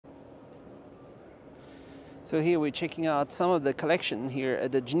So here we're checking out some of the collection here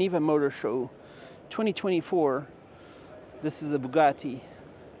at the Geneva Motor Show 2024. This is a Bugatti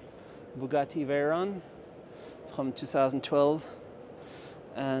Veyron from 2012,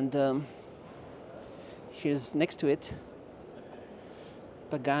 and here's next to it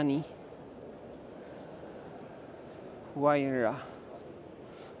Pagani Huayra.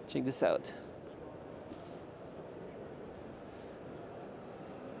 Check this out.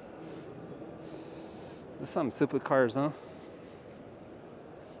 There's some supercars, huh?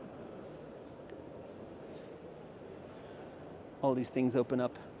 All these things open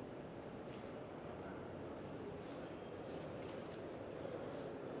up.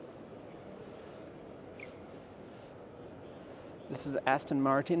 This is Aston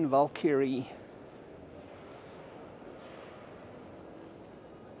Martin Valkyrie.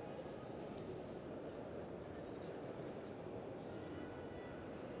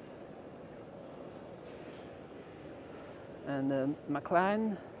 And the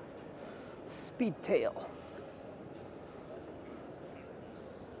McLaren Speedtail.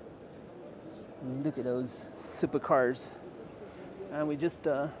 Look at those supercars. And we're just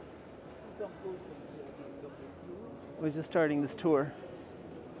starting this tour.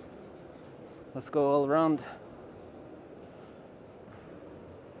 Let's go all around.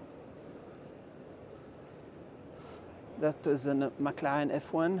 That was a McLaren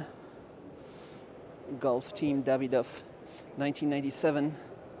F1 Golf Team Davidoff 1997.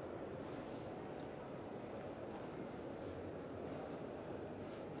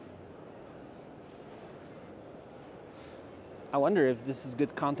 I wonder if this is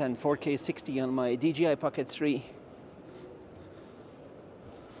good content, 4K 60 on my DJI Pocket 3.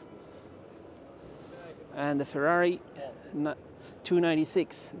 And the Ferrari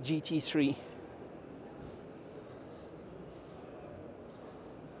 296 GT3.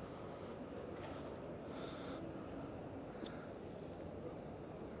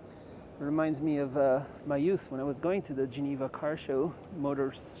 Reminds me of my youth when I was going to the Geneva car show,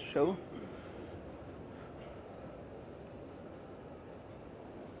 motor show.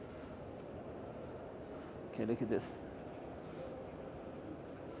 Okay, look at this.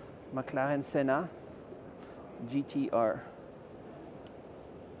 McLaren Senna GTR.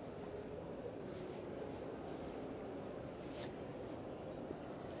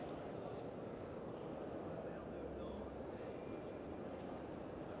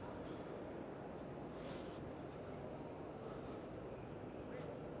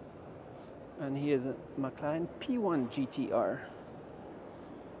 And here's a McLaren P1 GTR.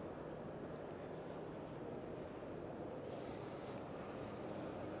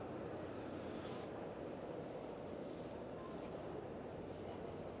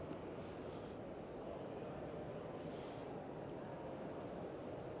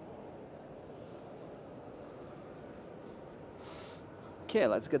 Okay,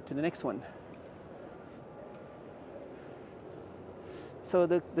 let's get to the next one. So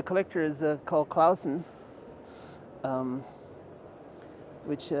the collector is called Klausen,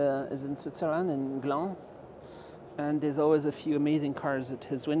 which is in Switzerland, in Gland. And there's always a few amazing cars at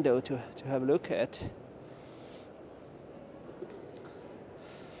his window to have a look at.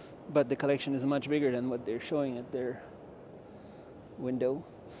 But the collection is much bigger than what they're showing at their window.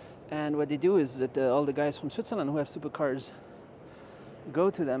 And what they do is that all the guys from Switzerland who have supercars go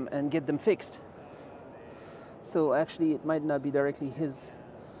to them and get them fixed. So actually it might not be directly his,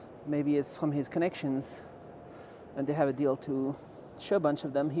 maybe it's from his connections, and they have a deal to show a bunch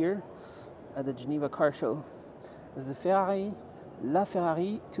of them here at the Geneva car show. There's the Ferrari, La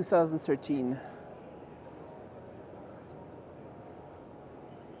Ferrari 2013.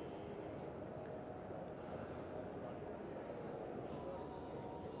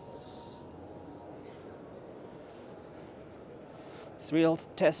 It's real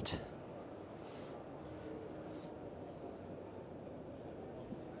test.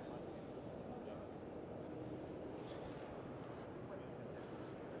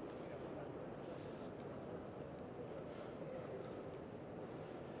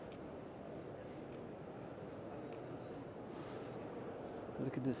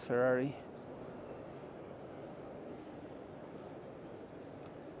 Look at this Ferrari.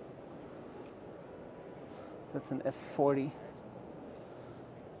 That's an F40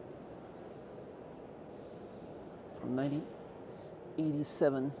 from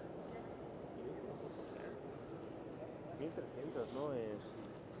 1987.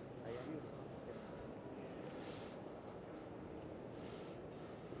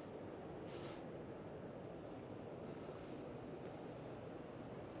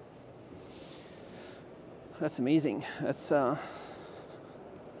 That's amazing. That's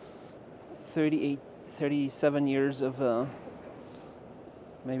 38 37 years of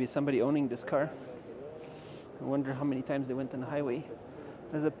maybe somebody owning this car. I wonder how many times they went on the highway.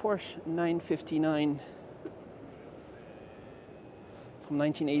 There's a Porsche 959 from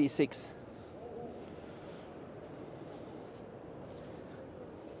 1986.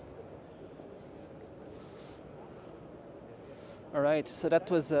 All right, so that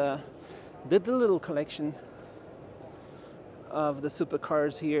was did the little collection of the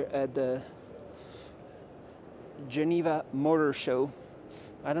supercars here at the Geneva Motor Show.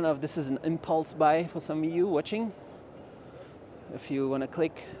 I don't know if this is an impulse buy for some of you watching. If you want to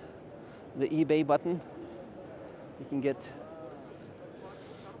click the eBay button, you can get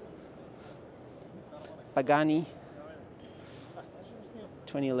Pagani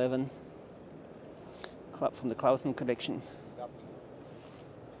 2011 from the Klausen collection.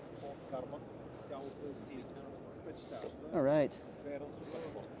 All right.